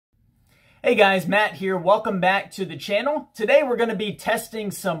Hey guys, Matt here. Welcome back to the channel. Today we're going to be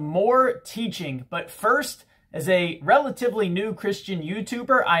testing some more teaching. But first, as a relatively new Christian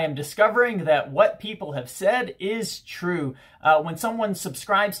YouTuber, I am discovering that what people have said is true. When someone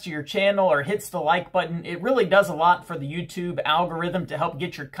subscribes to your channel or hits the like button, it really does a lot for the YouTube algorithm to help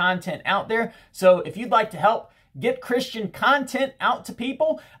get your content out there. So if you'd like to help get Christian content out to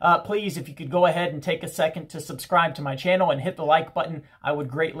people, please, if you could go ahead and take a second to subscribe to my channel and hit the like button, I would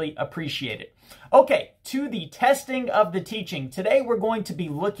greatly appreciate it. Okay, to the testing of the teaching. Today we're going to be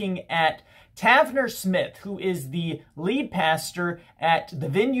looking at Tavner Smith, who is the lead pastor at the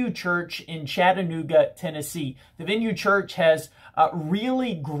Venue Church in Chattanooga, Tennessee. The Venue Church has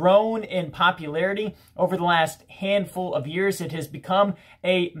really grown in popularity over the last handful of years. It has become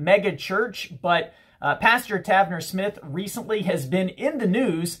a mega church, but Pastor Tavner Smith recently has been in the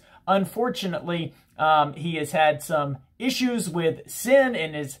news. Unfortunately, he has had some issues with sin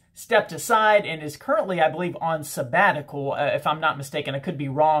and has stepped aside and is currently, I believe, on sabbatical, if I'm not mistaken. I could be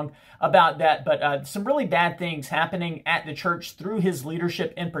wrong about that, but some really bad things happening at the church through his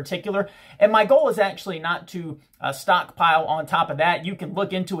leadership in particular. And my goal is actually not to stockpile on top of that. You can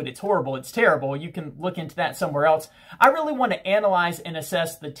look into it. It's horrible. It's terrible. You can look into that somewhere else. I really want to analyze and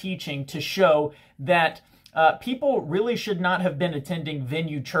assess the teaching to show that people really should not have been attending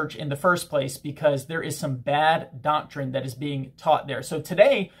Venue Church in the first place because there is some bad doctrine that is being taught there. So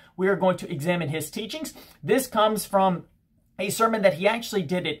today we are going to examine his teachings. This comes from a sermon that he actually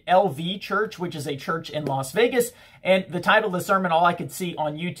did at LV Church, which is a church in Las Vegas. And the title of the sermon, all I could see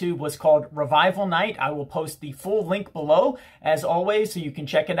on YouTube, was called Revival Night. I will post the full link below, as always, so you can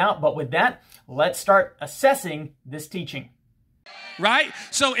check it out. But with that, let's start assessing this teaching. Right?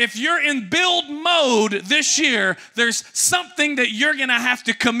 So if you're in build mode this year, there's something that you're going to have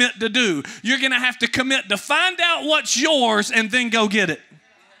to commit to do. You're going to have to commit to find out what's yours and then go get it.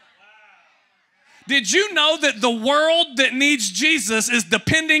 Did you know that the world that needs Jesus is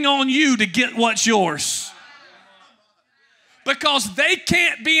depending on you to get what's yours? Because they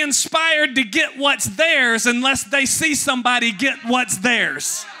can't be inspired to get what's theirs unless they see somebody get what's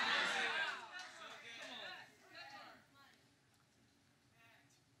theirs.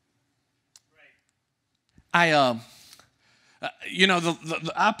 I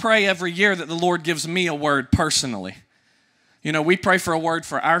pray every year that the Lord gives me a word personally. You know, we pray for a word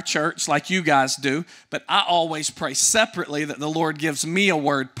for our church like you guys do, but I always pray separately that the Lord gives me a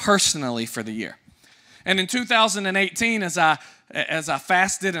word personally for the year. And in 2018, as I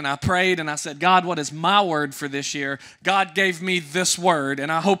fasted and I prayed and I said, God, what is my word for this year? God gave me this word,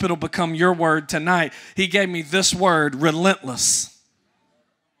 and I hope it'll become your word tonight. He gave me this word, relentless.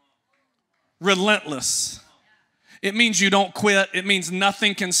 Relentless. It means you don't quit. It means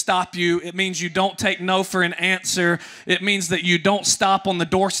nothing can stop you. It means you don't take no for an answer. It means that you don't stop on the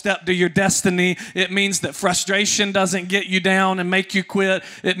doorstep to your destiny. It means that frustration doesn't get you down and make you quit.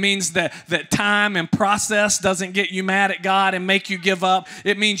 It means that time and process doesn't get you mad at God and make you give up.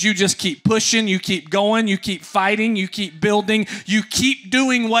 It means you just keep pushing, you keep going, you keep fighting, you keep building, you keep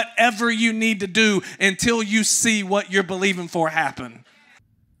doing whatever you need to do until you see what you're believing for happen.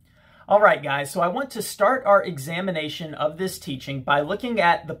 All right, guys, so I want to start our examination of this teaching by looking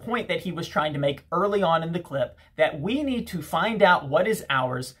at the point that he was trying to make early on in the clip, that we need to find out what is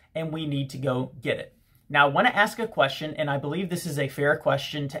ours and we need to go get it. Now, I want to ask a question, and I believe this is a fair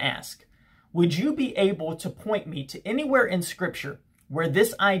question to ask. Would you be able to point me to anywhere in Scripture where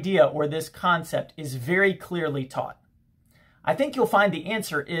this idea or this concept is very clearly taught? I think you'll find the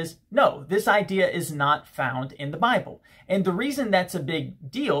answer is no, this idea is not found in the Bible. And the reason that's a big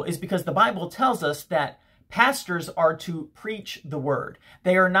deal is because the Bible tells us that pastors are to preach the word.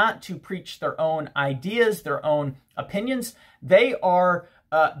 They are not to preach their own ideas, their own opinions. They are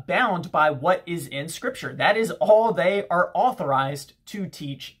bound by what is in Scripture. That is all they are authorized to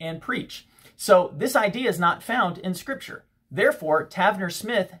teach and preach. So this idea is not found in Scripture. Therefore, Tavner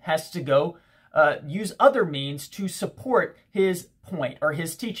Smith has to go use other means to support his point or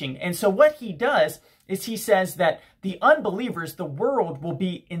his teaching. And so what he does is he says that the unbelievers, the world, will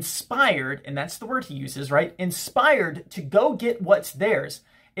be inspired, and that's the word he uses, right? Inspired to go get what's theirs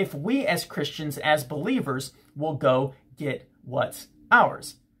if we as Christians, as believers, will go get what's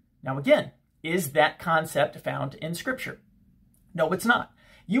ours. Now again, is that concept found in Scripture? No, it's not.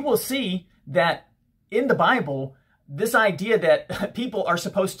 You will see that in the Bible, this idea that people are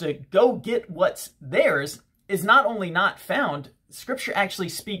supposed to go get what's theirs is not only not found, Scripture actually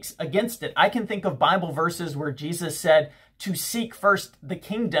speaks against it. I can think of Bible verses where Jesus said to seek first the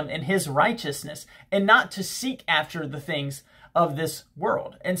kingdom and his righteousness and not to seek after the things of this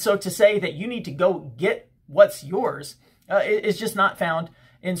world. And so to say that you need to go get what's yours is just not found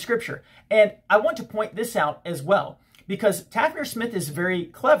in Scripture. And I want to point this out as well, because Tavner Smith is very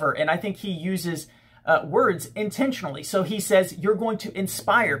clever, and I think he uses words intentionally. So he says, you're going to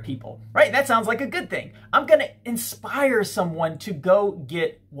inspire people, right? That sounds like a good thing. I'm going to inspire someone to go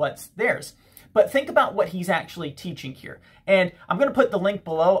get what's theirs. But think about what he's actually teaching here. And I'm going to put the link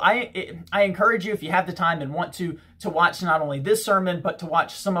below. I encourage you, if you have the time and want to watch not only this sermon, but to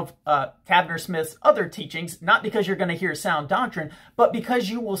watch some of Tavner Smith's other teachings, not because you're going to hear sound doctrine, but because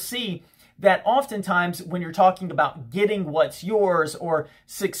you will see that oftentimes when you're talking about getting what's yours or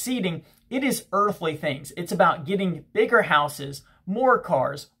succeeding, it is earthly things. It's about getting bigger houses, more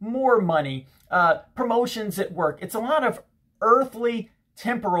cars, more money, promotions at work. It's a lot of earthly,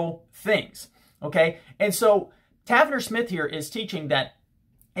 temporal things, okay? And so Tavner Smith here is teaching that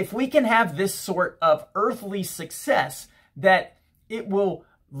if we can have this sort of earthly success, that it will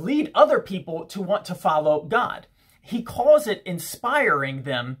lead other people to want to follow God. He calls it inspiring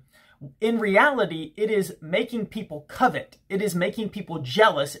them. In reality, it is making people covet. It is making people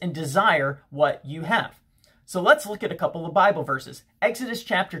jealous and desire what you have. So let's look at a couple of Bible verses. Exodus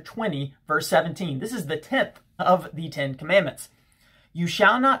chapter 20, verse 17. This is the 10th of the 10 commandments. You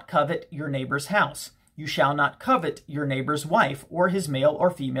shall not covet your neighbor's house. You shall not covet your neighbor's wife, or his male or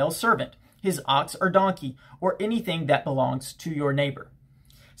female servant, his ox or donkey, or anything that belongs to your neighbor.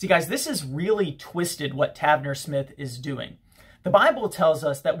 See, guys, this is really twisted what Tavner Smith is doing. The Bible tells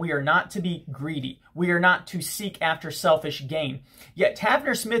us that we are not to be greedy. We are not to seek after selfish gain. Yet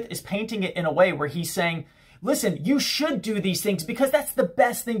Tavner Smith is painting it in a way where he's saying, listen, you should do these things because that's the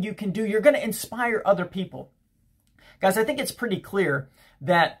best thing you can do. You're going to inspire other people. Guys, I think it's pretty clear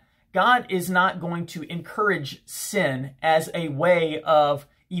that God is not going to encourage sin as a way of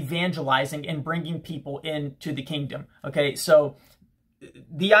evangelizing and bringing people into the kingdom. Okay, so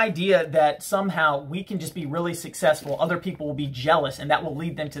the idea that somehow we can just be really successful, other people will be jealous, and that will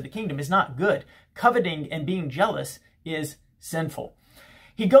lead them to the kingdom is not good. Coveting and being jealous is sinful.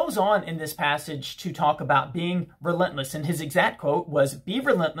 He goes on in this passage to talk about being relentless, and his exact quote was, be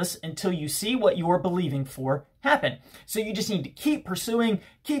relentless until you see what you are believing for happen. So you just need to keep pursuing,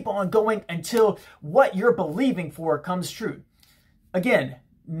 keep on going until what you're believing for comes true. Again,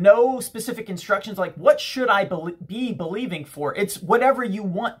 no specific instructions like what should I be believing for. It's whatever you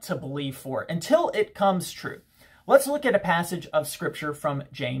want to believe for until it comes true. Let's look at a passage of Scripture from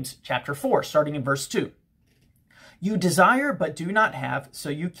James chapter 4, starting in verse 2. You desire but do not have, so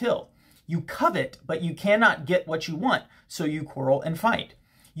you kill. You covet, but you cannot get what you want, so you quarrel and fight.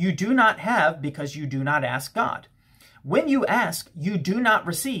 You do not have because you do not ask God. When you ask, you do not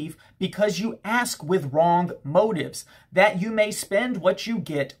receive because you ask with wrong motives, that you may spend what you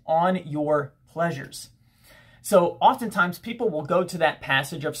get on your pleasures. So oftentimes people will go to that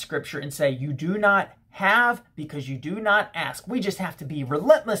passage of Scripture and say, you do not have because you do not ask. We just have to be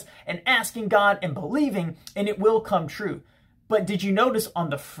relentless and asking God and believing, and it will come true. But did you notice on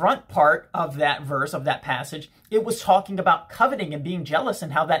the front part of that verse, of that passage, it was talking about coveting and being jealous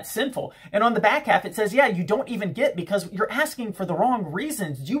and how that's sinful. And on the back half, it says, yeah, you don't even get because you're asking for the wrong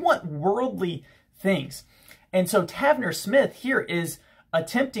reasons. You want worldly things. And so Tavner Smith here is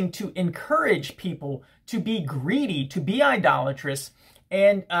attempting to encourage people to be greedy, to be idolatrous,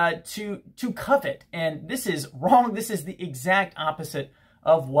 and to covet. And this is wrong. This is the exact opposite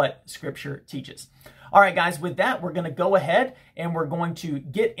of what Scripture teaches. All right, guys, with that, we're going to go ahead and we're going to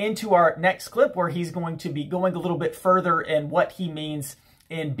get into our next clip where he's going to be going a little bit further in what he means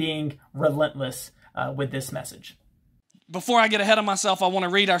in being relentless with this message. Before I get ahead of myself, I want to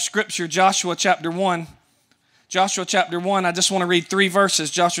read our scripture, Joshua chapter 1. Joshua chapter 1, I just want to read 3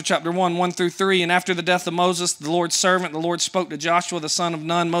 verses. Joshua chapter 1, 1 through 3. And after the death of Moses, the Lord's servant, the Lord spoke to Joshua, the son of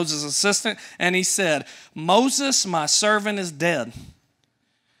Nun, Moses' assistant, and he said, Moses, my servant, is dead.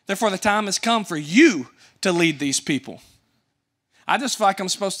 Therefore, the time has come for you to lead these people. I just feel like I'm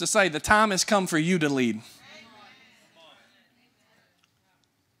supposed to say, the time has come for you to lead.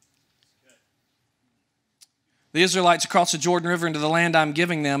 The Israelites across the Jordan River into the land I'm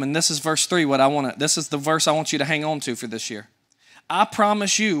giving them, and this is verse 3, this is the verse I want you to hang on to for this year. I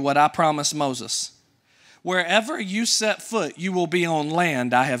promise you what I promised Moses. Wherever you set foot, you will be on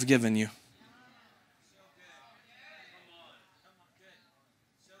land I have given you.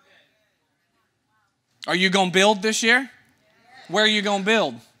 Are you going to build this year? Where are you going to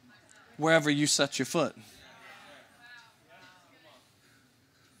build? Wherever you set your foot.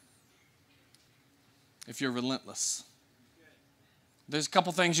 If you're relentless. There's a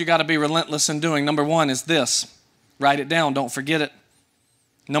couple things you got to be relentless in doing. Number 1 is this. Write it down. Don't forget it.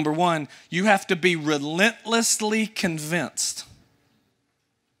 Number 1, you have to be relentlessly convinced.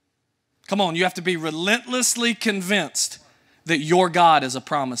 Come on, you have to be relentlessly convinced that your God is a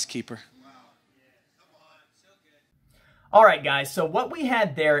promise keeper. All right, guys, so what we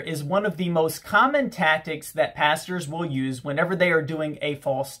had there is one of the most common tactics that pastors will use whenever they are doing a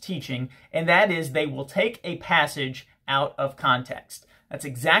false teaching, and that is they will take a passage out of context. That's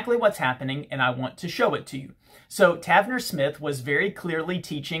exactly what's happening, and I want to show it to you. So Tavner Smith was very clearly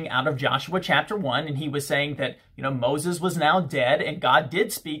teaching out of Joshua chapter 1, and he was saying that, Moses was now dead, and God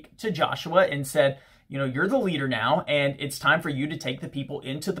did speak to Joshua and said, you're the leader now, and it's time for you to take the people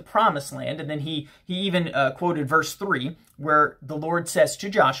into the promised land. And then he even quoted verse 3, where the Lord says to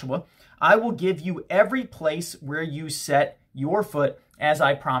Joshua, I will give you every place where you set your foot, as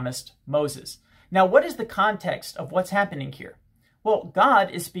I promised Moses. Now, what is the context of what's happening here? Well,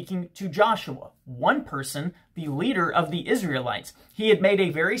 God is speaking to Joshua, one person, the leader of the Israelites. He had made a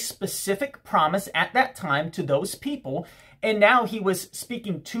very specific promise at that time to those people, and now he was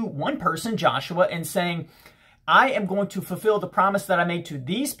speaking to one person, Joshua, and saying, I am going to fulfill the promise that I made to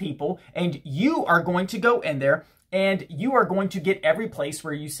these people, and you are going to go in there, and you are going to get every place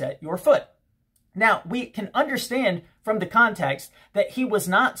where you set your foot. Now, we can understand from the context that he was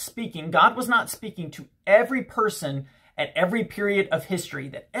not speaking, God was not speaking to every person at every period of history,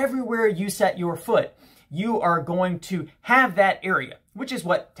 that everywhere you set your foot, you are going to have that area, which is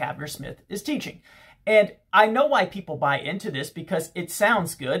what Tavner Smith is teaching. And I know why people buy into this, because it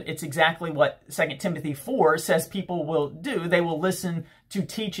sounds good. It's exactly what 2 Timothy 4 says people will do. They will listen to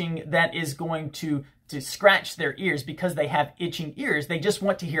teaching that is going to scratch their ears because they have itching ears. They just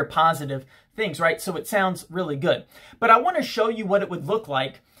want to hear positive things, right? So it sounds really good. But I want to show you what it would look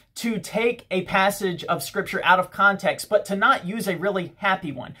like to take a passage of Scripture out of context, but to not use a really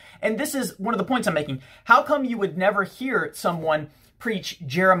happy one. And this is one of the points I'm making. How come you would never hear someone preach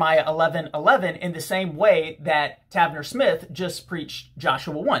Jeremiah 11:11 in the same way that Tavner Smith just preached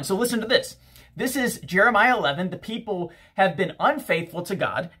Joshua 1? So listen to this. This is Jeremiah 11. The people have been unfaithful to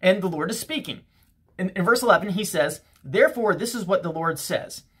God, and the Lord is speaking. In verse 11, he says, Therefore, this is what the Lord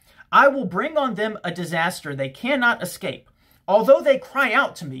says. I will bring on them a disaster they cannot escape. Although they cry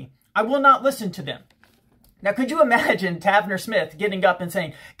out to me, I will not listen to them. Now, could you imagine Tavner Smith getting up and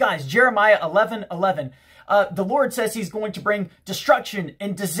saying, guys, Jeremiah 11:11, the Lord says he's going to bring destruction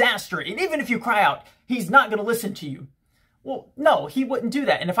and disaster. And even if you cry out, he's not going to listen to you. Well, no, he wouldn't do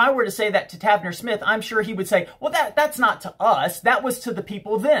that. And if I were to say that to Tavner Smith, I'm sure he would say, well, that's not to us. That was to the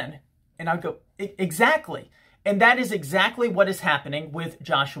people then. And I'd go, exactly. And that is exactly what is happening with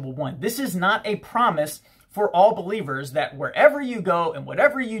Joshua 1. This is not a promise for all believers that wherever you go and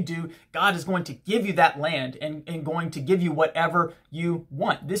whatever you do, God is going to give you that land and going to give you whatever you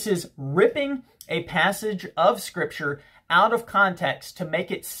want. This is ripping a passage of Scripture out of context to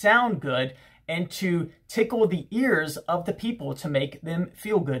make it sound good and to tickle the ears of the people to make them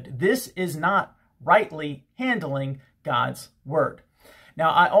feel good. This is not rightly handling God's word.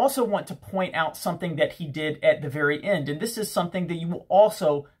 Now, I also want to point out something that he did at the very end, and this is something that you will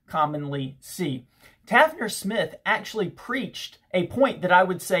also commonly see. Tavner Smith actually preached a point that I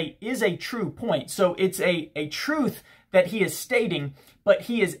would say is a true point. So it's a truth that he is stating, but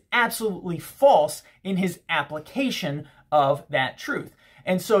he is absolutely false in his application of that truth.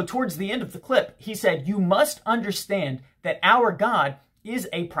 And so towards the end of the clip, he said, you must understand that our God is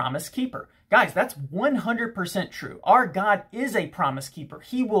a promise keeper. Guys, that's 100% true. Our God is a promise keeper.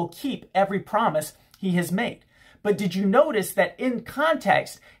 He will keep every promise he has made. But did you notice that in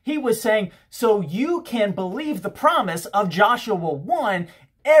context, he was saying, so you can believe the promise of Joshua 1,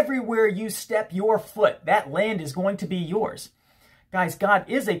 everywhere you step your foot, that land is going to be yours. Guys, God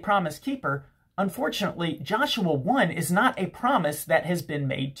is a promise keeper. Unfortunately, Joshua 1 is not a promise that has been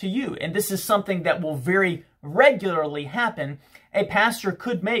made to you. And this is something that will very regularly happen. A pastor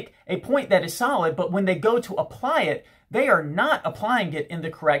could make a point that is solid, but when they go to apply it, they are not applying it in the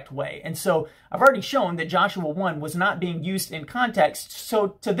correct way. And so I've already shown that Joshua 1 was not being used in context.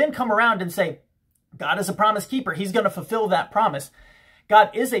 So to then come around and say, God is a promise keeper, he's going to fulfill that promise.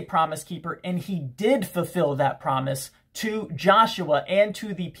 God is a promise keeper, and he did fulfill that promise to Joshua and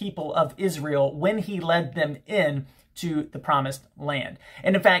to the people of Israel when he led them in to the promised land.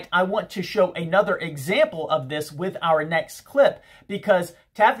 And in fact, I want to show another example of this with our next clip, because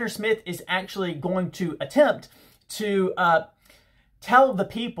Tavner Smith is actually going to attempt to tell the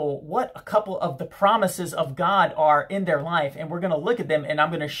people what a couple of the promises of God are in their life. And we're going to look at them, and I'm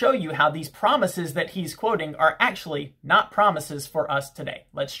going to show you how these promises that he's quoting are actually not promises for us today.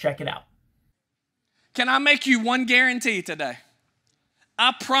 Let's check it out. Can I make you one guarantee today?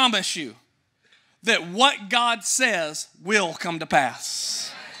 I promise you that what God says will come to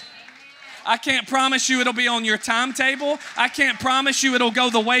pass. I can't promise you it'll be on your timetable. I can't promise you it'll go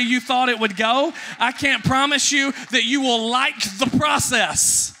the way you thought it would go. I can't promise you that you will like the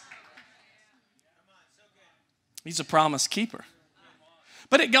process. He's a promise keeper.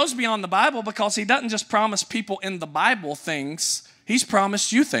 But it goes beyond the Bible because he doesn't just promise people in the Bible things. He's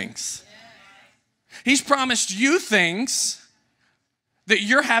promised you things. He's promised you things that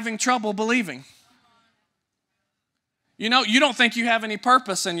you're having trouble believing. You know, you don't think you have any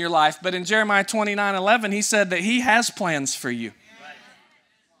purpose in your life, but in Jeremiah 29:11, he said that he has plans for you.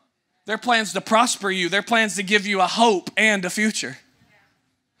 They're plans to prosper you. They're plans to give you a hope and a future.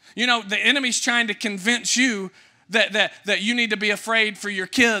 You know, the enemy's trying to convince you that you need to be afraid for your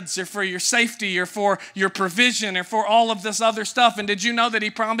kids or for your safety or for your provision or for all of this other stuff. And did you know that he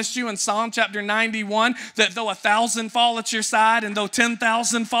promised you in Psalm chapter 91 that though 1,000 fall at your side and though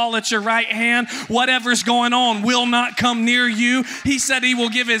 10,000 fall at your right hand, whatever's going on will not come near you. He said he will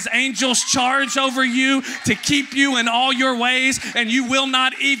give his angels charge over you to keep you in all your ways, and you will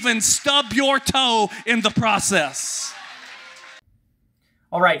not even stub your toe in the process.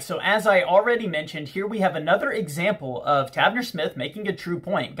 All right, so as I already mentioned, here we have another example of Tavner Smith making a true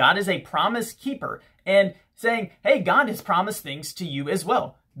point. God is a promise keeper and saying, hey, God has promised things to you as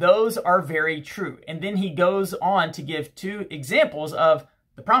well. Those are very true. And then he goes on to give two examples of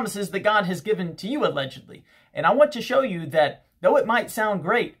the promises that God has given to you allegedly. And I want to show you that though it might sound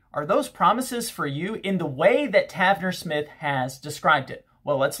great, are those promises for you in the way that Tavner Smith has described it?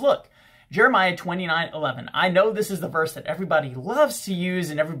 Well, let's look. Jeremiah 29:11. I know this is the verse that everybody loves to use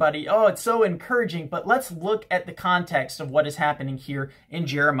and everybody, oh, it's so encouraging, but let's look at the context of what is happening here in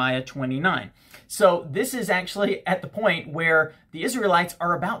Jeremiah 29. So this is actually at the point where the Israelites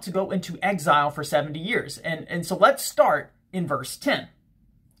are about to go into exile for 70 years. And so let's start in verse 10.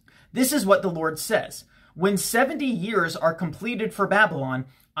 This is what the Lord says. When 70 years are completed for Babylon,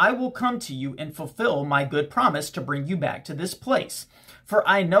 I will come to you and fulfill my good promise to bring you back to this place. For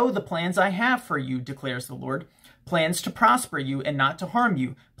I know the plans I have for you, declares the Lord, plans to prosper you and not to harm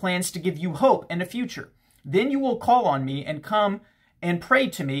you, plans to give you hope and a future. Then you will call on me and come and pray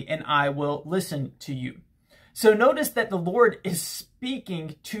to me, and I will listen to you. So notice that the Lord is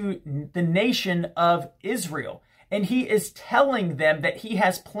speaking to the nation of Israel, and he is telling them that he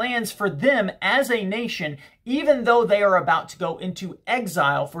has plans for them as a nation, even though they are about to go into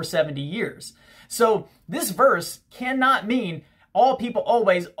exile for 70 years. So this verse cannot mean all people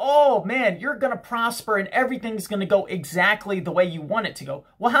always, oh man, you're going to prosper and everything's going to go exactly the way you want it to go.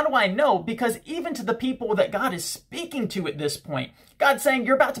 Well, how do I know? Because even to the people that God is speaking to at this point, God's saying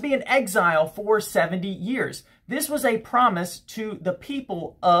you're about to be in exile for 70 years. This was a promise to the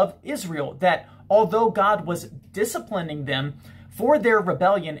people of Israel that although God was disciplining them for their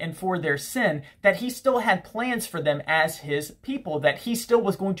rebellion and for their sin, that he still had plans for them as his people, that he still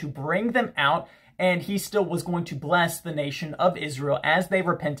was going to bring them out, and he still was going to bless the nation of Israel as they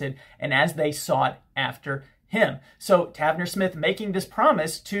repented and as they sought after him. So Tavner Smith making this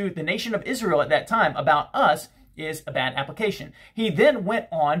promise to the nation of Israel at that time about us is a bad application. He then went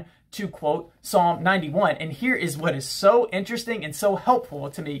on to quote Psalm 91, and here is what is so interesting and so helpful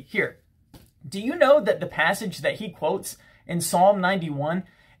to me here. Do you know that the passage that he quotes in Psalm 91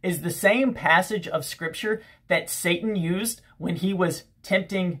 is the same passage of Scripture that Satan used when he was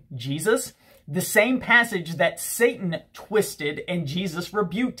tempting Jesus? The same passage that Satan twisted and Jesus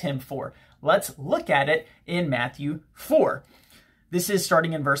rebuked him for. Let's look at it in Matthew 4. This is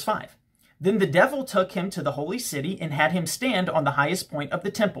starting in verse 5. Then the devil took him to the holy city and had him stand on the highest point of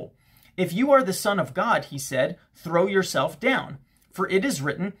the temple. If you are the Son of God, he said, throw yourself down. For it is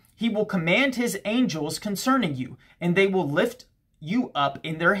written, he will command his angels concerning you, and they will lift you up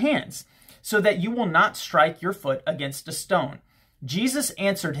in their hands, so that you will not strike your foot against a stone. Jesus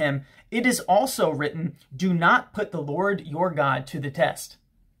answered him, it is also written, do not put the Lord your God to the test.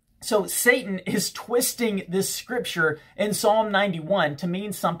 So Satan is twisting this scripture in Psalm 91 to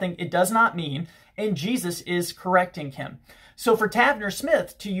mean something it does not mean, and Jesus is correcting him. So for Tavner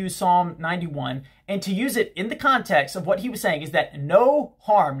Smith to use Psalm 91 and to use it in the context of what he was saying is that no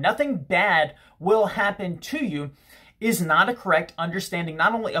harm, nothing bad will happen to you, is not a correct understanding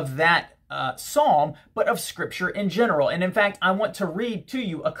not only of that psalm, but of Scripture in general. And in fact, I want to read to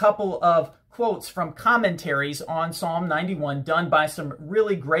you a couple of quotes from commentaries on Psalm 91 done by some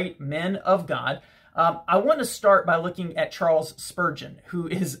really great men of God. I want to start by looking at Charles Spurgeon, who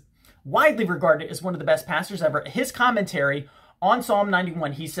is widely regarded as one of the best pastors ever. His commentary on Psalm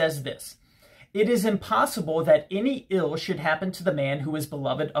 91, he says this, it is impossible that any ill should happen to the man who is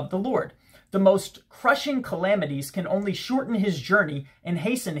beloved of the Lord. The most crushing calamities can only shorten his journey and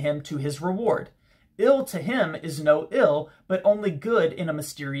hasten him to his reward. Ill to him is no ill, but only good in a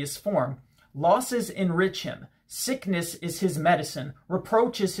mysterious form. Losses enrich him. Sickness is his medicine.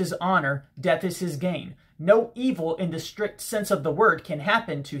 Reproach is his honor. Death is his gain. No evil in the strict sense of the word can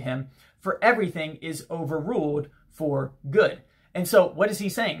happen to him, for everything is overruled for good. And so what is he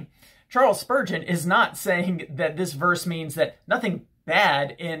saying? Charles Spurgeon is not saying that this verse means that nothing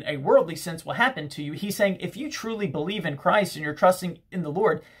bad in a worldly sense will happen to you. He's saying if you truly believe in Christ and you're trusting in the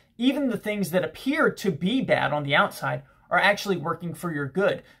Lord, even the things that appear to be bad on the outside are actually working for your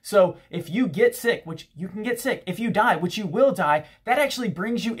good. So if you get sick, which you can get sick, if you die, which you will die, that actually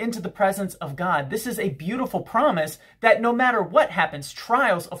brings you into the presence of God. This is a beautiful promise that no matter what happens,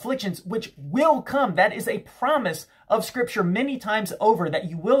 trials, afflictions, which will come, that is a promise of Scripture many times over, that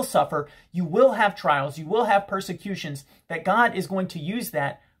you will suffer, you will have trials, you will have persecutions, that God is going to use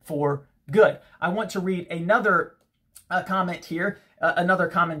that for good. I want to read another comment here, another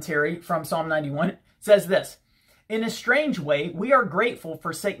commentary from Psalm 91. It says this: in a strange way, we are grateful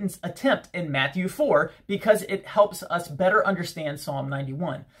for Satan's attempt in Matthew 4 because it helps us better understand Psalm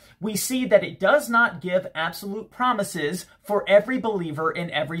 91. We see that it does not give absolute promises for every believer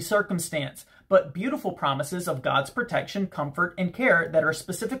in every circumstance, but beautiful promises of God's protection, comfort, and care that are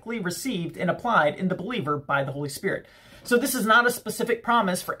specifically received and applied in the believer by the Holy Spirit. So this is not a specific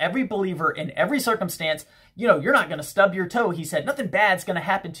promise for every believer in every circumstance. You know, you're not going to stub your toe, he said. Nothing bad's going to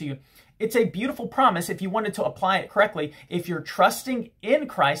happen to you. It's a beautiful promise if you wanted to apply it correctly. If you're trusting in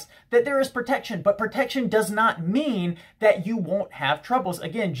Christ, that there is protection. But protection does not mean that you won't have troubles.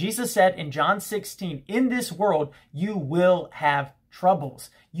 Again, Jesus said in John 16, in this world, you will have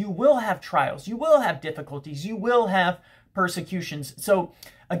troubles. You will have trials. You will have difficulties. You will have persecutions. So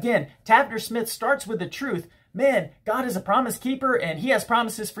again, Tavner Smith starts with the truth. Man, God is a promise keeper and he has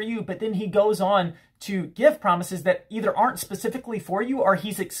promises for you, but then he goes on to give promises that either aren't specifically for you or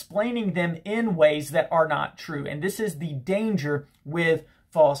he's explaining them in ways that are not true. And this is the danger with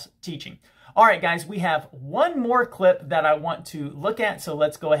false teaching. All right, guys, we have one more clip that I want to look at, so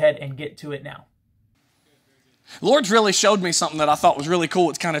let's go ahead and get to it now. The Lord's really showed me something that I thought was really cool.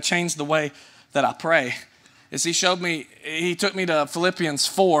 It's kind of changed the way that I pray. Is he took me to Philippians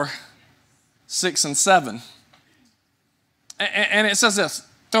 4, 6, and 7. And it says this,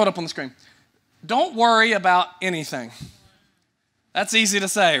 throw it up on the screen. Don't worry about anything. That's easy to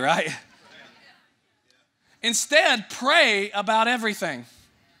say, right? Instead, pray about everything.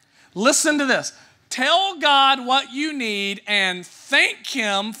 Listen to this. Tell God what you need and thank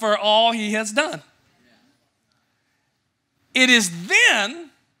him for all he has done. It is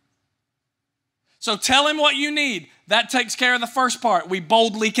then, so tell him what you need. That takes care of the first part. We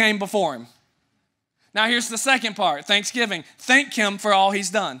boldly came before him. Now here's the second part, thanksgiving. Thank him for all he's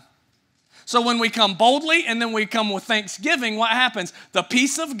done. So when we come boldly and then we come with thanksgiving, what happens? The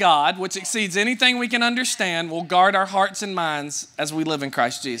peace of God, which exceeds anything we can understand, will guard our hearts and minds as we live in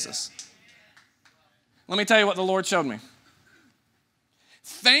Christ Jesus. Let me tell you what the Lord showed me.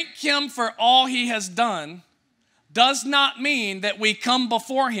 Thank him for all he has done does not mean that we come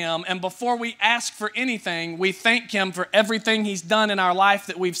before him and before we ask for anything, we thank him for everything he's done in our life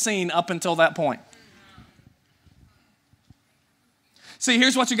that we've seen up until that point. See,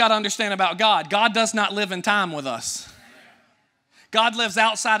 here's what you got to understand about God. God does not live in time with us. God lives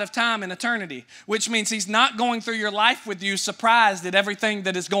outside of time and eternity, which means he's not going through your life with you surprised at everything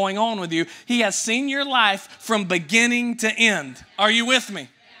that is going on with you. He has seen your life from beginning to end. Are you with me?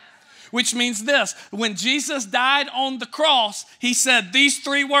 Which means this, when Jesus died on the cross, he said these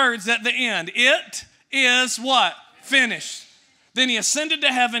three words at the end. It is what? Finished. Then he ascended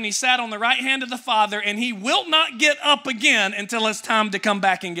to heaven, he sat on the right hand of the Father, and he will not get up again until it's time to come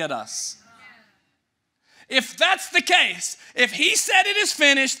back and get us. If that's the case, if he said it is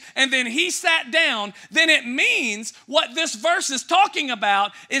finished and then he sat down, then it means what this verse is talking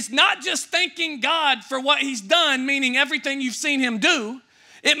about is not just thanking God for what he's done, meaning everything you've seen him do.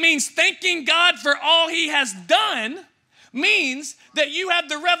 It means thanking God for all he has done means that you have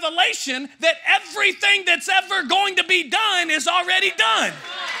the revelation that everything that's ever going to be done is already done.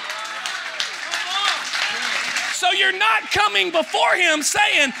 So you're not coming before him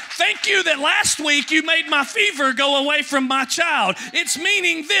saying, thank you that last week you made my fever go away from my child. It's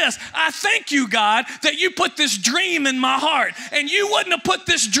meaning this, I thank you, God, that you put this dream in my heart. And you wouldn't have put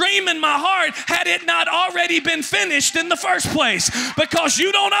this dream in my heart had it not already been finished in the first place. Because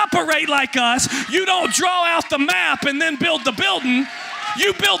you don't operate like us. You don't draw out the map and then build the building.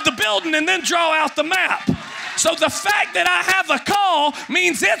 You build the building and then draw out the map. So the fact that I have a call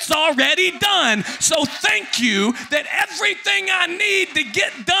means it's already done. So thank you that everything I need to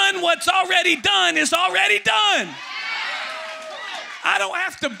get done what's already done is already done. I don't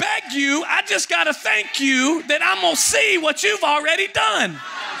have to beg you. I just got to thank you that I'm going to see what you've already done.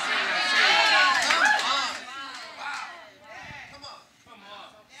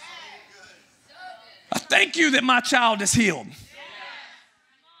 Thank you that my child is healed.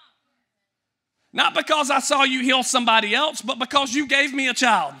 Not because I saw you heal somebody else, but because you gave me a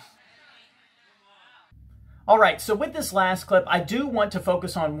child. All right, so with this last clip, I do want to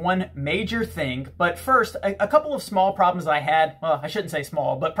focus on one major thing, but first, a couple of small problems I had. Well, I shouldn't say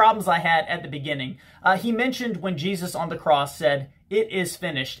small, but problems I had at the beginning. He mentioned when Jesus on the cross said, "It is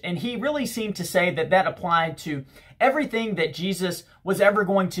finished," and he really seemed to say that that applied to everything that Jesus was ever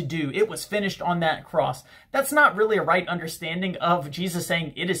going to do. It was finished on that cross. That's not really a right understanding of Jesus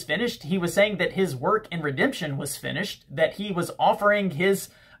saying it is finished. He was saying that his work in redemption was finished, that he was offering his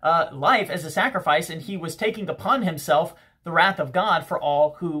life as a sacrifice, and he was taking upon himself the wrath of God for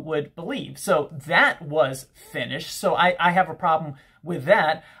all who would believe. So that was finished. So I have a problem with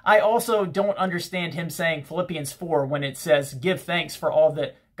that. I also don't understand him saying Philippians 4 when it says, give thanks for all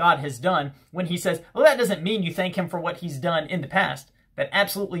that God has done, when he says, well, that doesn't mean you thank him for what he's done in the past. That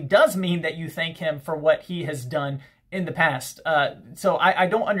absolutely does mean that you thank him for what he has done in the past. So I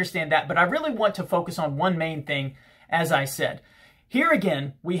don't understand that, but I really want to focus on one main thing, as I said. Here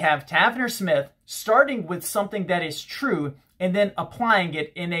again, we have Tavner Smith starting with something that is true and then applying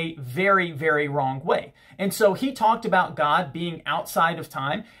it in a very, very wrong way. And so he talked about God being outside of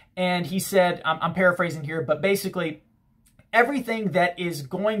time, and he said, I'm paraphrasing here, but basically everything that is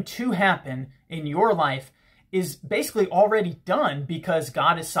going to happen in your life is basically already done because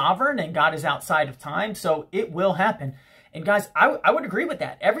God is sovereign and God is outside of time, so it will happen. And guys, I would agree with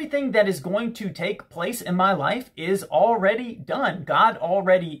that. Everything that is going to take place in my life is already done. God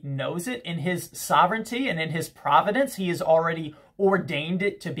already knows it in his sovereignty and in his providence. He has already ordained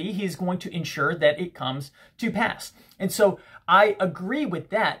it to be. He's going to ensure that it comes to pass. And so I agree with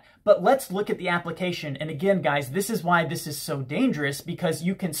that, but let's look at the application. And again, guys, this is why this is so dangerous, because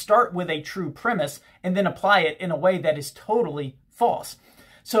you can start with a true premise and then apply it in a way that is totally false.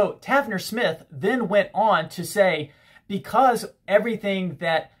 So Tavner Smith then went on to say, because everything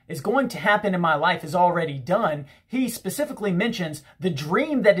that is going to happen in my life is already done, he specifically mentions the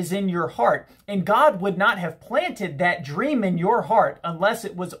dream that is in your heart. And God would not have planted that dream in your heart unless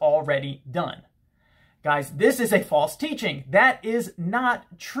it was already done. Guys, this is a false teaching. That is not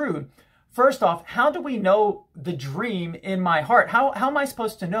true. First off, how do we know the dream in my heart? How am I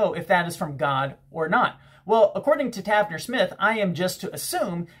supposed to know if that is from God or not? Well, according to Tavner Smith, I am just to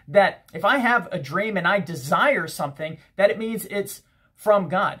assume that if I have a dream and I desire something, that it means it's from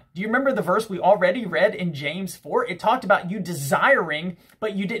God. Do you remember the verse we already read in James 4? It talked about you desiring,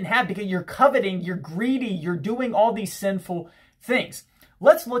 but you didn't have because you're coveting, you're greedy, you're doing all these sinful things.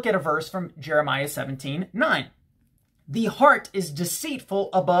 Let's look at a verse from Jeremiah 17:9. The heart is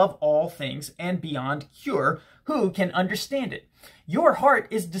deceitful above all things and beyond cure. Who can understand it? Your heart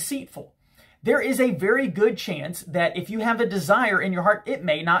is deceitful. There is a very good chance that if you have a desire in your heart, it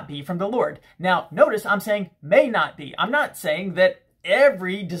may not be from the Lord. Now, notice I'm saying may not be. I'm not saying that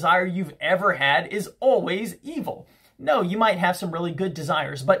every desire you've ever had is always evil. No, you might have some really good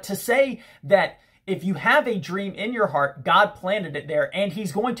desires. But to say that if you have a dream in your heart, God planted it there and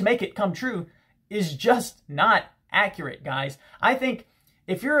he's going to make it come true is just not accurate, guys. I think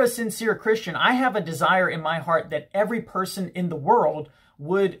if you're a sincere Christian, I have a desire in my heart that every person in the world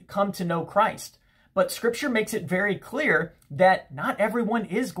would come to know Christ. But Scripture makes it very clear that not everyone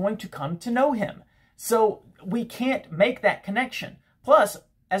is going to come to know him. So we can't make that connection. Plus,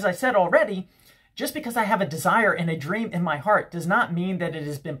 as I said already, just because I have a desire and a dream in my heart does not mean that it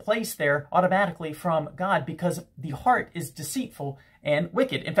has been placed there automatically from God, because the heart is deceitful and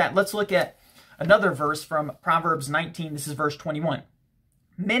wicked. In fact, let's look at another verse from Proverbs 19. This is verse 21.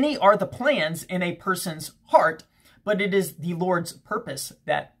 Many are the plans in a person's heart, but it is the Lord's purpose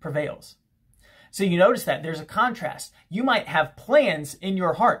that prevails. So you notice that there's a contrast. You might have plans in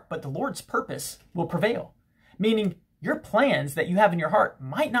your heart, but the Lord's purpose will prevail. Meaning your plans that you have in your heart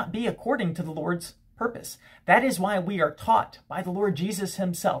might not be according to the Lord's purpose. That is why we are taught by the Lord Jesus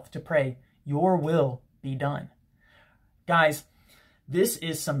himself to pray, your will be done. Guys, this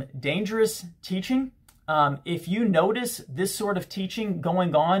is some dangerous teaching. If you notice this sort of teaching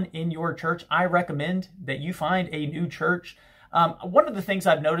going on in your church, I recommend that you find a new church. One of the things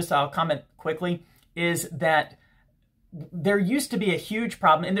I've noticed, I'll comment quickly, is that there used to be a huge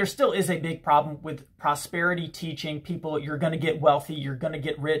problem, and there still is a big problem with prosperity teaching people. You're going to get wealthy, you're going to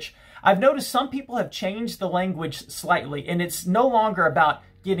get rich. I've noticed some people have changed the language slightly, and it's no longer about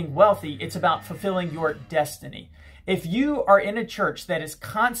getting wealthy, it's about fulfilling your destiny. If you are in a church that is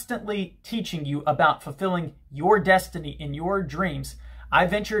constantly teaching you about fulfilling your destiny in your dreams, I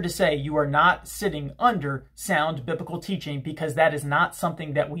venture to say you are not sitting under sound biblical teaching, because that is not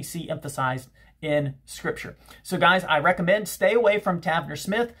something that we see emphasized in Scripture. So guys, I recommend stay away from Tavner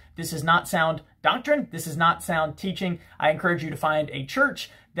Smith. This is not sound doctrine. This is not sound teaching. I encourage you to find a church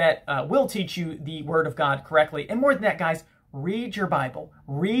that will teach you the Word of God correctly. And more than that, guys, read your Bible.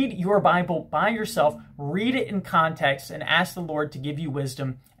 Read your Bible by yourself. Read it in context and ask the Lord to give you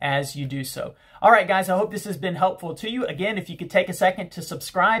wisdom as you do so. All right, guys, I hope this has been helpful to you. Again, if you could take a second to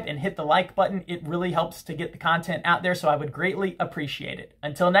subscribe and hit the like button, it really helps to get the content out there, so I would greatly appreciate it.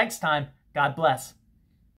 Until next time, God bless.